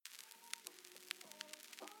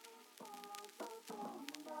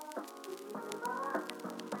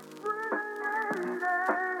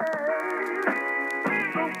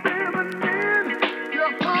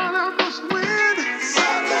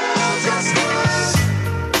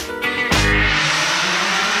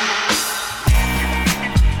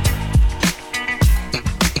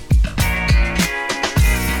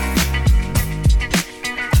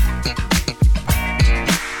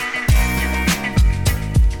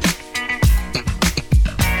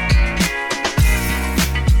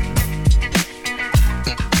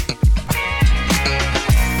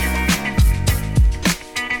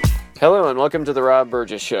Hello and welcome to the Rob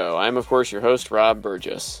Burgess Show. I'm, of course, your host, Rob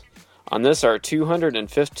Burgess. On this, our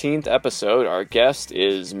 215th episode, our guest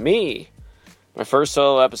is me. My first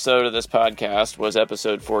solo episode of this podcast was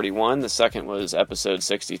episode 41. The second was episode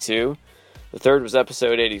 62. The third was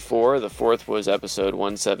episode 84. The fourth was episode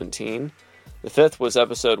 117. The fifth was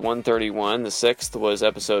episode 131. The sixth was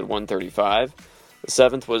episode 135. The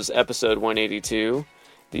seventh was episode 182.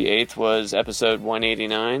 The eighth was episode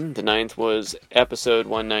 189, the ninth was episode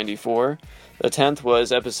 194, the 10th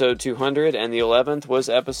was episode 200, and the 11th was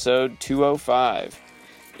episode 205.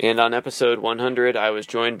 And on episode 100, I was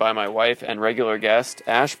joined by my wife and regular guest,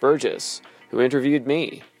 Ash Burgess, who interviewed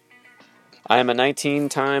me. I am a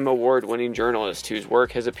 19-time award-winning journalist whose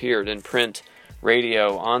work has appeared in print,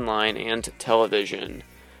 radio, online, and television.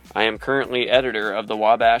 I am currently editor of the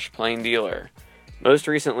Wabash Plain Dealer. Most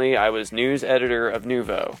recently, I was news editor of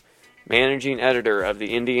Nuvo, managing editor of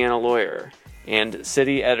the Indiana Lawyer, and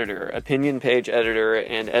city editor, opinion page editor,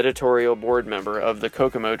 and editorial board member of the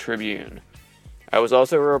Kokomo Tribune. I was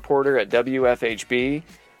also a reporter at WFHB,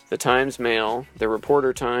 the Times-Mail, the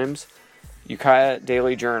Reporter Times, Ukiah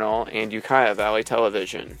Daily Journal, and Ukiah Valley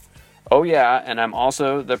Television. Oh yeah, and I'm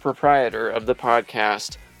also the proprietor of the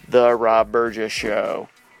podcast, The Rob Burgess Show.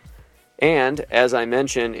 And, as I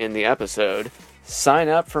mentioned in the episode, sign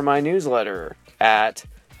up for my newsletter at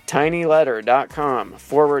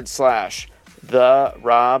tinyletter.com/The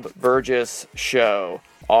Rob Burgess Show.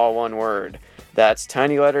 All one word. That's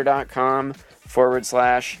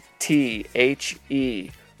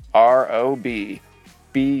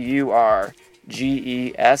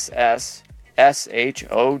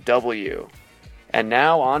And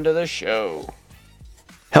now on to the show.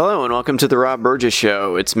 Hello and welcome to the Rob Burgess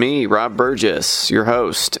Show. It's me, Rob Burgess, your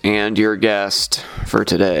host and your guest for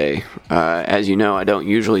today. As you know, I don't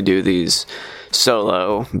usually do these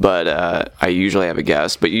solo, but I usually have a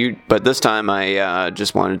guest. But this time I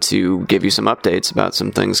just wanted to give you some updates about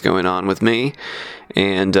some things going on with me,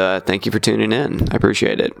 and thank you for tuning in. I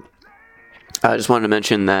appreciate it. I just wanted to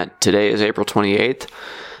mention that today is April 28th.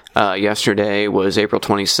 Yesterday was April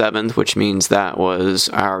 27th, which means that was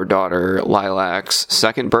our daughter Lilac's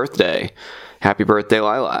second birthday. Happy birthday,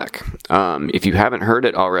 Lilac. If you haven't heard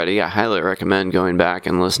it already, I highly recommend going back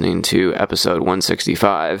and listening to episode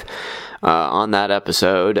 165. On that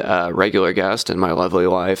episode, regular guest and my lovely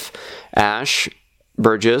wife, Ash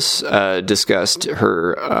Burgess, discussed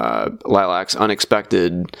her Lilac's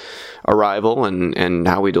unexpected arrival and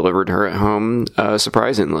how we delivered her at home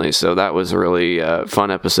surprisingly. So that was a really fun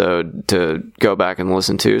episode to go back and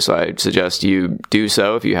listen to, so I suggest you do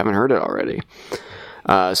so if you haven't heard it already.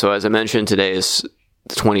 So as I mentioned, today is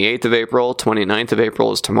the 28th of April, 29th of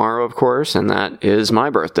April is tomorrow, of course, and that is my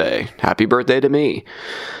birthday. Happy birthday to me.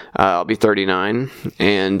 I'll be 39,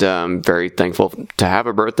 and I'm very thankful to have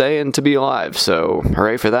a birthday and to be alive, so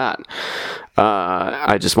hooray for that.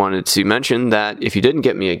 I just wanted to mention that if you didn't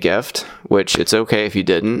get me a gift, which it's okay if you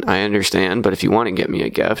didn't, I understand, but if you want to get me a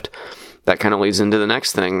gift, that kind of leads into the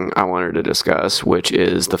next thing I wanted to discuss, which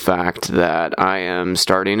is the fact that I am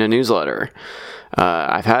starting a newsletter.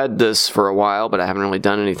 I've had this for a while, but I haven't really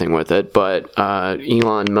done anything with it, but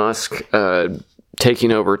Elon Musk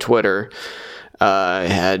taking over Twitter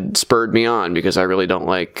had spurred me on, because I really don't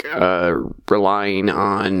like relying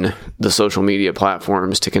on the social media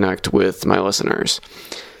platforms to connect with my listeners.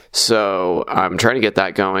 So I'm trying to get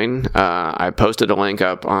that going. I posted a link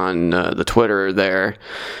up on the Twitter there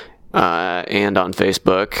and on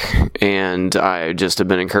Facebook, and I just have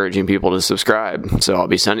been encouraging people to subscribe. So I'll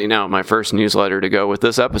be sending out my first newsletter to go with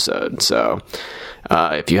this episode. So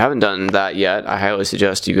if you haven't done that yet, I highly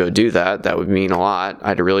suggest you go do that. That would mean a lot.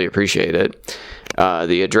 I'd really appreciate it.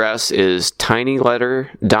 The address is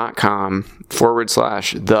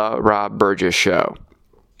tinyletter.com/The Rob Burgess Show.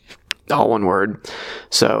 All one word.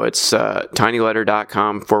 So it's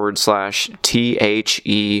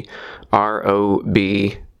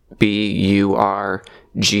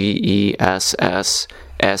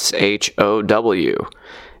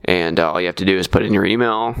And all you have to do is put in your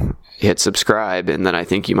email, hit subscribe, and then I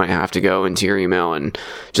think you might have to go into your email and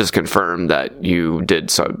just confirm that you did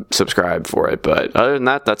subscribe for it. But other than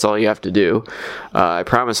that, that's all you have to do. I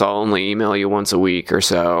promise I'll only email you once a week or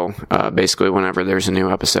so, basically whenever there's a new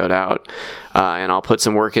episode out. And I'll put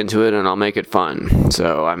some work into it, and I'll make it fun.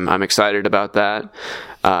 So I'm excited about that.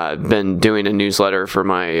 I've been doing a newsletter for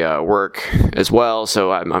my work as well,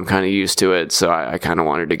 so I'm kind of used to it, so I kind of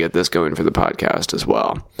wanted to get this going for the podcast as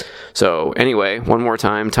well. So anyway, one more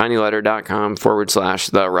time,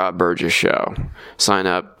 tinyletter.com/The Rob Burgess Show. Sign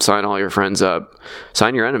up, sign all your friends up,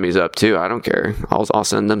 sign your enemies up too, I don't care. I'll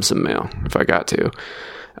send them some mail if I got to.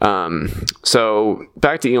 So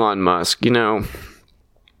back to Elon Musk,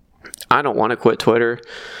 I don't want to quit Twitter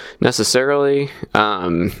necessarily.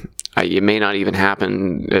 It may not even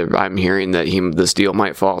happen. I'm hearing that this deal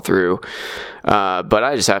might fall through. But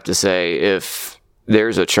I just have to say, if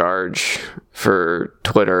there's a charge for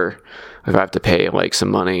Twitter, if I have to pay like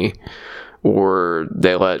some money, or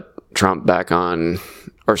they let Trump back on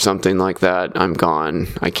or something like that, I'm gone.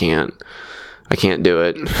 I can't do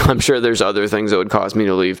it. I'm sure there's other things that would cause me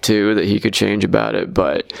to leave too that he could change about it,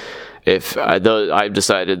 but I've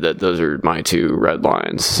decided that those are my two red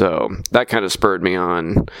lines. So that kind of spurred me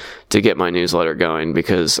on to get my newsletter going,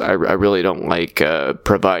 because I really don't like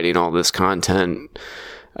providing all this content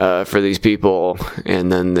for these people,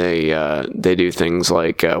 and then they do things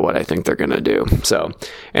like what I think they're going to do. So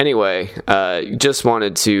anyway, just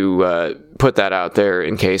wanted to put that out there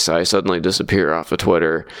in case I suddenly disappear off of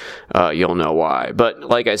Twitter. You'll know why. But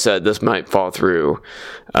like I said, this might fall through,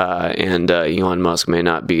 and Elon Musk may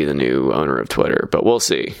not be the new owner of Twitter, but we'll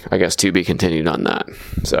see. I guess to be continued on that.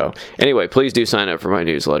 So anyway, please do sign up for my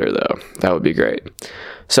newsletter, though. That would be great.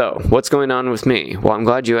 So, what's going on with me? Well, I'm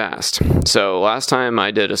glad you asked. So, last time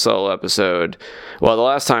I did a solo episode, well, the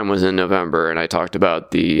last time was in November, and I talked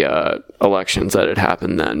about the elections that had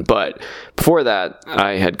happened then. But before that,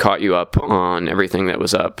 I had caught you up on everything that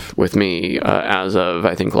was up with me as of,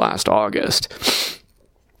 I think, last August.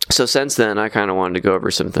 So since then, I kind of wanted to go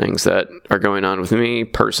over some things that are going on with me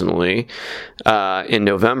personally. In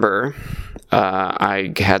November,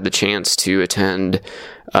 I had the chance to attend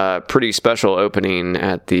a pretty special opening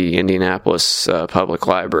at the Indianapolis Public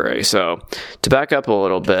Library. So to back up a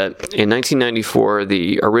little bit, in 1994,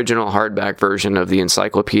 the original hardback version of the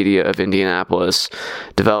Encyclopedia of Indianapolis,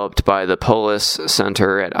 developed by the Polis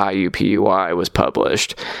Center at IUPUI, was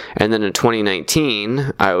published. And then in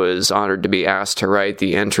 2019, I was honored to be asked to write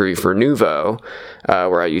the entry for Nouveau,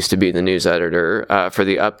 where I used to be the news editor, for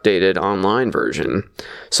the updated online version.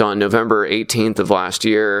 So on November 18th of last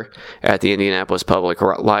year, at the Indianapolis Public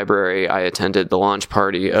Library, I attended the launch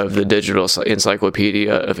party of the Digital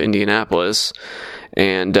Encyclopedia of Indianapolis.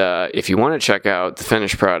 And if you want to check out the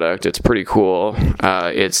finished product, it's pretty cool.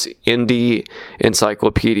 It's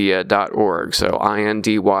indyencyclopedia.org. So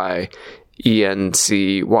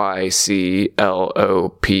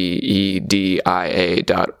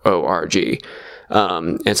INDYENCYCLOPEDIA.org.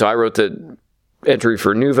 And so I wrote the entry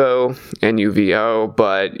for Nouveau, N-U-V-O,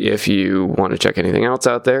 but if you want to check anything else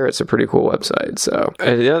out there, it's a pretty cool website. So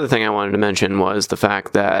the other thing I wanted to mention was the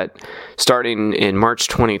fact that starting in March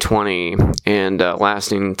 2020 and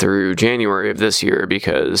lasting through January of this year,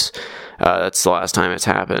 because that's the last time it's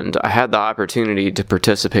happened, I had the opportunity to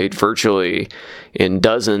participate virtually in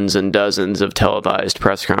dozens and dozens of televised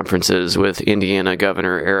press conferences with Indiana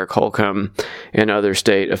Governor Eric Holcomb and other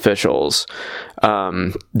state officials.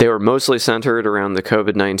 They were mostly centered around the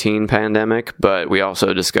COVID-19 pandemic, but we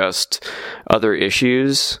also discussed other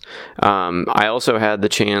issues. I also had the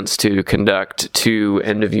chance to conduct 2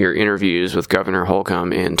 end-of-year interviews with Governor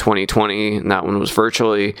Holcomb in 2020, and that one was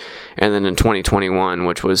virtually, and then in 2021,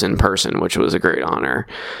 which was in person, which was a great honor.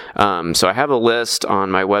 So I have a list on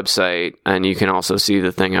my website, and you can also see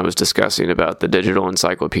the thing I was discussing about the Digital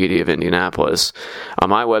Encyclopedia of Indianapolis. On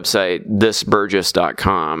my website,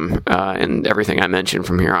 thisburgess.com, and everything I mentioned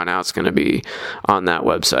from here on out is going to be on that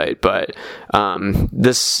website. But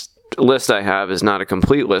this list I have is not a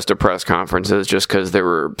complete list of press conferences, just because there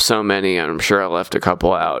were so many, and I'm sure I left a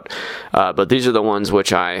couple out. But these are the ones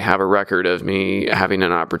which I have a record of me having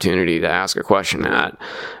an opportunity to ask a question at.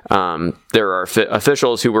 There are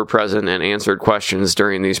officials who were present and answered questions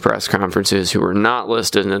during these press conferences who were not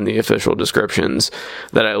listed in the official descriptions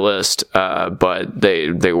that I list, but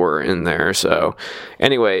they were in there. So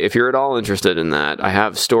anyway, if you're at all interested in that, I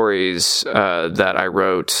have stories that I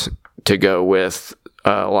wrote to go with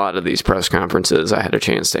a lot of these press conferences. I had a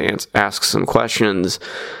chance to ask some questions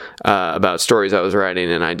about stories I was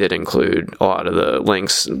writing, and I did include a lot of the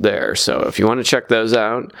links there. So if you want to check those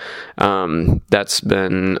out, that's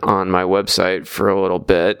been on my website for a little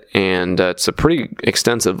bit, and it's a pretty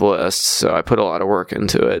extensive list, so I put a lot of work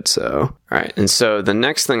into it. So, all right. And so the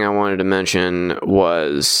next thing I wanted to mention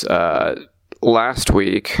was last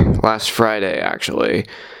Friday, actually,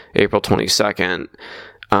 April 22nd,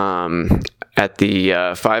 at the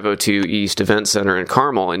 502 East Event Center in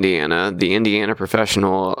Carmel, Indiana, the Indiana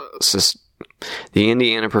Professional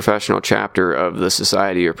chapter of the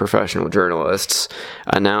Society of Professional Journalists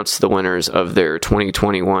announced the winners of their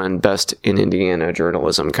 2021 Best in Indiana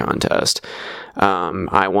Journalism contest.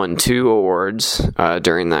 I won 2 awards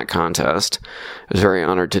during that contest. I was very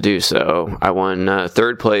honored to do so. I won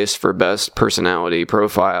 3rd place for Best Personality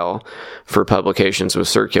Profile for publications with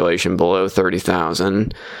circulation below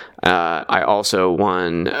 30,000. I also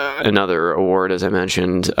won another award, as I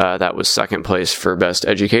mentioned, that was 2nd place for Best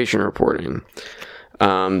Education Reporting.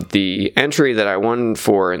 The entry that I won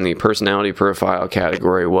for in the personality profile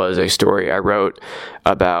category was a story I wrote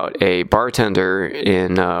about a bartender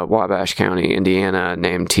in Wabash County, Indiana,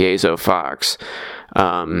 named Tiezo Fox.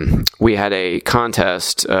 We had a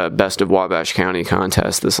contest, Best of Wabash County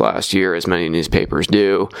contest this last year, as many newspapers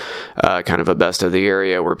do, kind of a best of the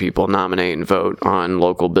area where people nominate and vote on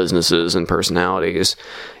local businesses and personalities.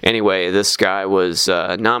 Anyway, this guy was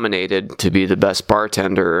nominated to be the best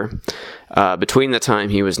bartender. Between the time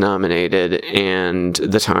he was nominated and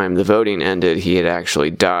the time the voting ended, he had actually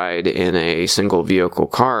died in a single vehicle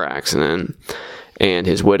car accident. And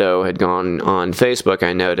his widow had gone on Facebook,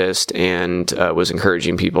 I noticed, and was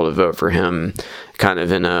encouraging people to vote for him kind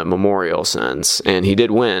of in a memorial sense. And he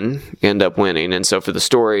did end up winning. And so for the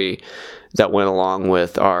story that went along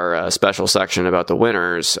with our special section about the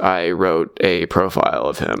winners, I wrote a profile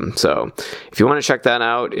of him. So if you want to check that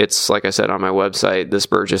out, it's, like I said, on my website,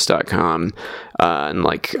 thisburgess.com. And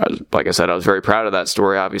like I said, I was very proud of that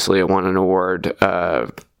story. Obviously, I won an award,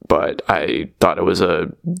 but I thought it was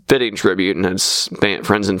a fitting tribute, and his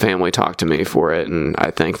friends and family talked to me for it, and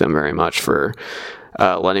I thank them very much for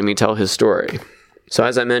letting me tell his story. So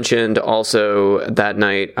as I mentioned, also that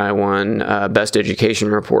night I won Best Education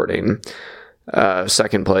Reporting,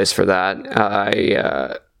 2nd place for that.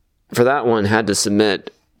 I, for that one, had to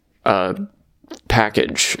submit a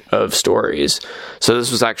package of stories. So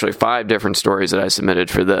this was actually 5 different stories that I submitted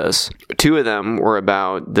for this. 2 of them were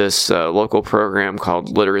about this local program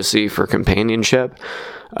called Literacy for Companionship.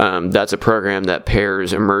 That's a program that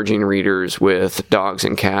pairs emerging readers with dogs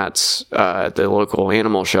and cats at the local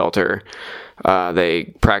animal shelter.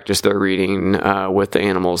 They practice their reading with the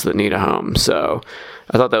animals that need a home. So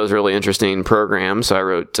I thought that was a really interesting program. So I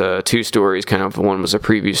wrote 2 stories. Kind of one was a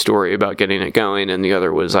preview story about getting it going, and the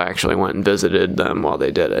other was I actually went and visited them while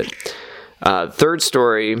they did it. 3rd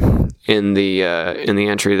story in the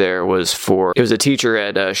entry there was it was a teacher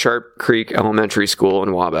at Sharp Creek Elementary School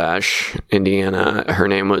in Wabash, Indiana. Her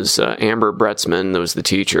name was Amber Bretzman, that was the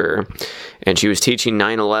teacher, and she was teaching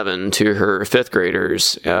 9/11 to her 5th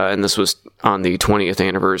graders, and this was on the 20th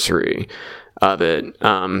anniversary of it.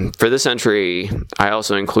 For this entry, I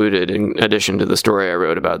also included, in addition to the story I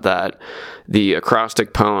wrote about that, the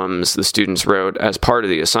acrostic poems the students wrote as part of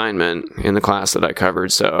the assignment in the class that I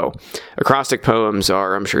covered. So acrostic poems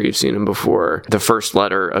are, I'm sure you've seen them before, the first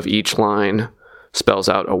letter of each line spells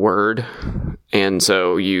out a word, and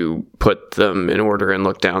so you put them in order and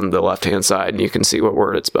look down the left-hand side and you can see what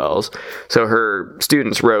word it spells. So her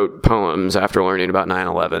students wrote poems after learning about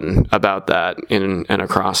 9/11 about that in an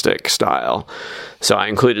acrostic style. So I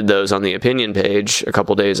included those on the opinion page a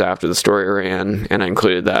couple days after the story ran, and I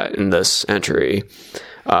included that in this entry.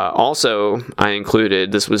 Also, I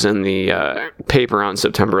included, this was in the paper on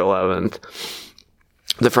September 11th,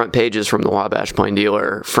 the front pages from the Wabash Plain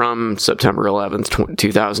Dealer from September 11th,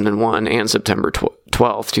 2001 and September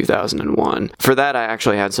 12th, 2001. For that, I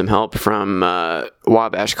actually had some help from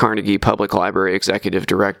Wabash Carnegie Public Library Executive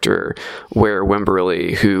Director Ware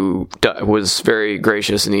Wimberly, who was very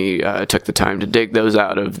gracious, and he took the time to dig those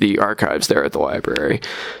out of the archives there at the library.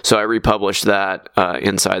 So I republished that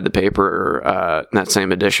inside the paper, in that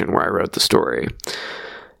same edition where I wrote the story.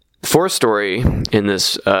 The 4th story in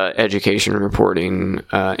this education reporting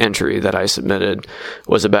entry that I submitted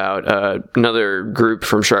was about another group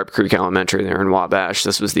from Sharp Creek Elementary there in Wabash.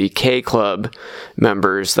 This was the K Club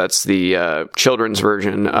members. That's the children's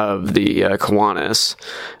version of the Kiwanis,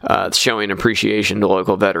 showing appreciation to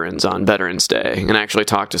local veterans on Veterans Day. And I actually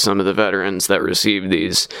talked to some of the veterans that received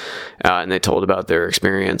these, and they told about their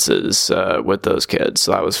experiences with those kids.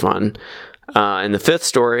 So that was fun. And the 5th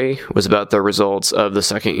story was about the results of the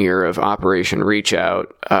 2nd year of Operation Reach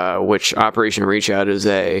Out, which Operation Reach Out is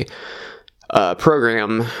a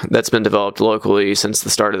program that's been developed locally since the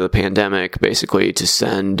start of the pandemic, basically to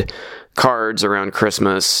send cards around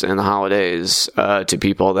Christmas and the holidays to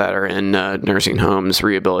people that are in nursing homes,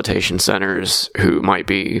 rehabilitation centers, who might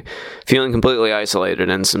be feeling completely isolated,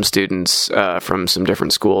 and some students from some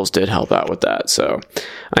different schools did help out with that. So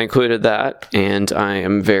I included that, and I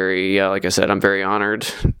am very, like I said, I'm very honored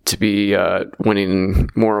to be winning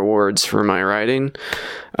more awards for my writing.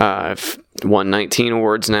 I've won 19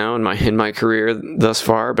 awards now in my career thus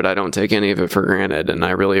far, but I don't take any of it for granted, and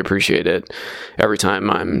I really appreciate it every time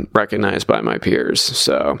I'm recognized recognized by my peers.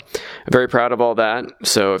 So I'm very proud of all that.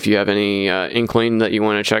 So if you have any inkling that you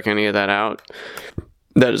want to check any of that out,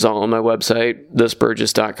 that is all on my website,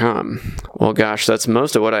 thisburgess.com. Well, gosh, that's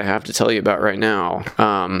most of what I have to tell you about right now.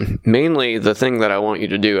 Mainly, the thing that I want you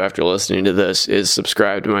to do after listening to this is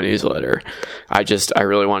subscribe to my newsletter. I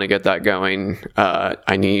really want to get that going.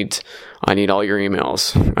 I need all your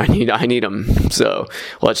emails. I need them. So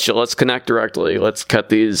let's connect directly. Let's cut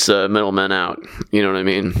these middlemen out. You know what I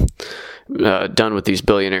mean? Done with these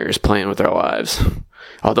billionaires playing with our lives.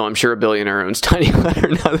 Although I'm sure a billionaire owns Tiny Letter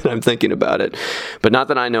now that I'm thinking about it. But not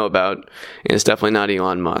that I know about. And it's definitely not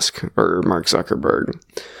Elon Musk or Mark Zuckerberg.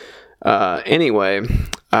 Anyway,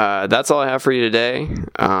 that's all I have for you today.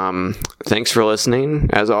 Thanks for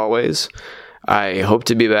listening, as always. I hope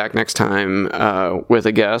to be back next time with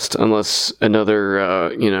a guest, unless another,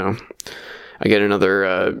 I get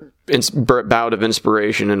another bout of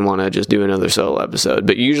inspiration and want to just do another solo episode.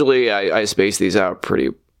 But usually I space these out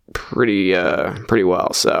pretty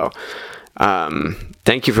well. So,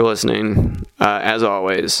 thank you for listening. As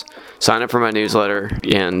always, sign up for my newsletter,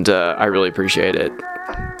 and I really appreciate it.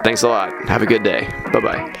 Thanks a lot. Have a good day.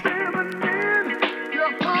 Bye-bye.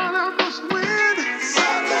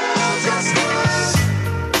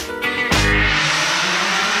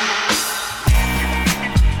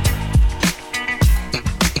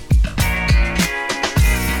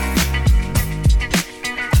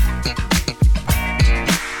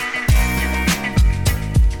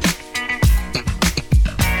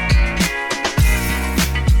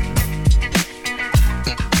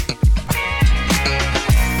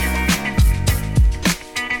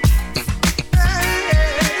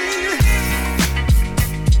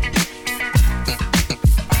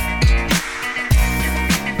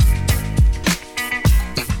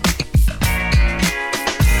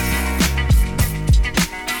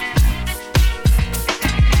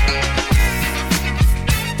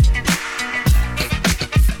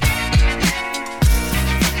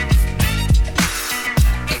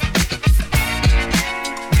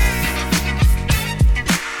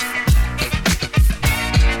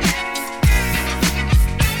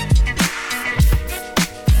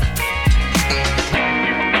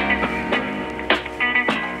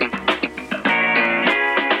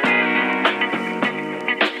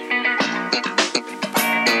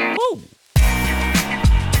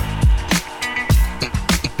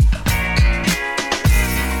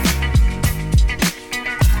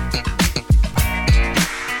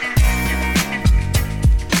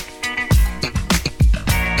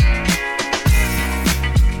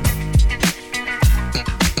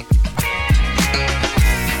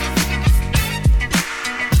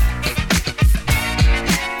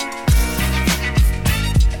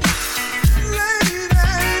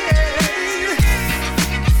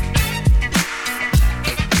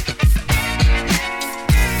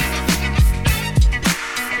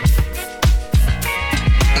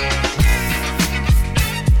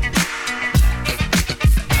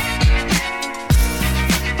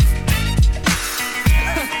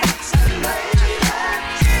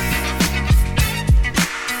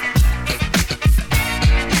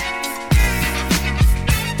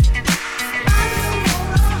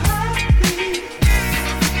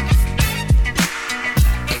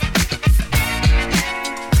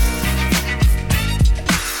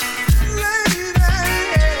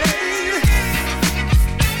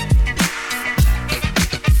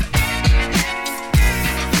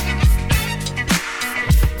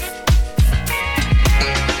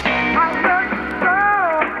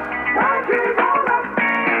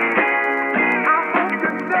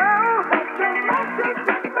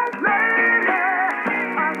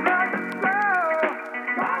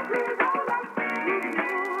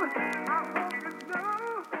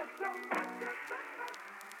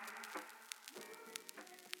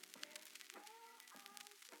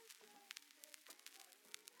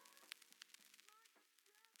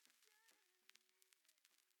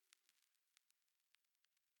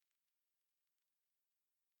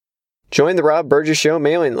 Join the Rob Burgess Show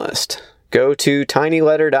mailing list. Go to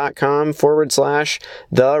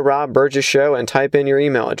tinyletter.com/The Rob Burgess Show and type in your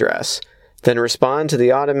email address. Then respond to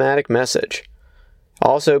the automatic message.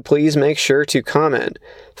 Also, please make sure to comment,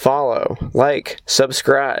 follow, like,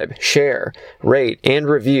 subscribe, share, rate, and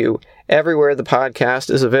review everywhere the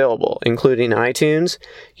podcast is available, including iTunes,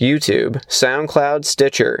 YouTube, SoundCloud,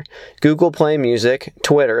 Stitcher, Google Play Music,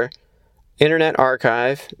 Twitter, Internet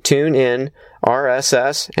Archive, TuneIn,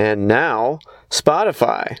 RSS, and now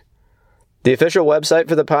Spotify. The official website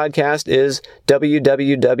for the podcast is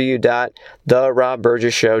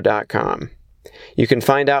www.therobburgessshow.com. You can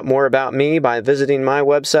find out more about me by visiting my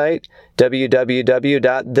website,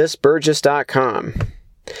 www.thisburgess.com.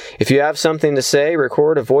 If you have something to say,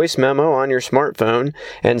 record a voice memo on your smartphone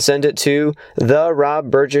and send it to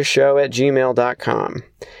therobburgesshow@gmail.com.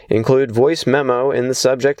 Include voice memo in the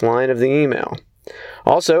subject line of the email.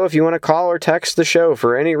 Also, if you want to call or text the show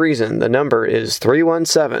for any reason, the number is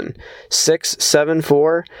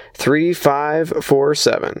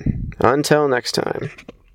 317-674-3547. Until next time.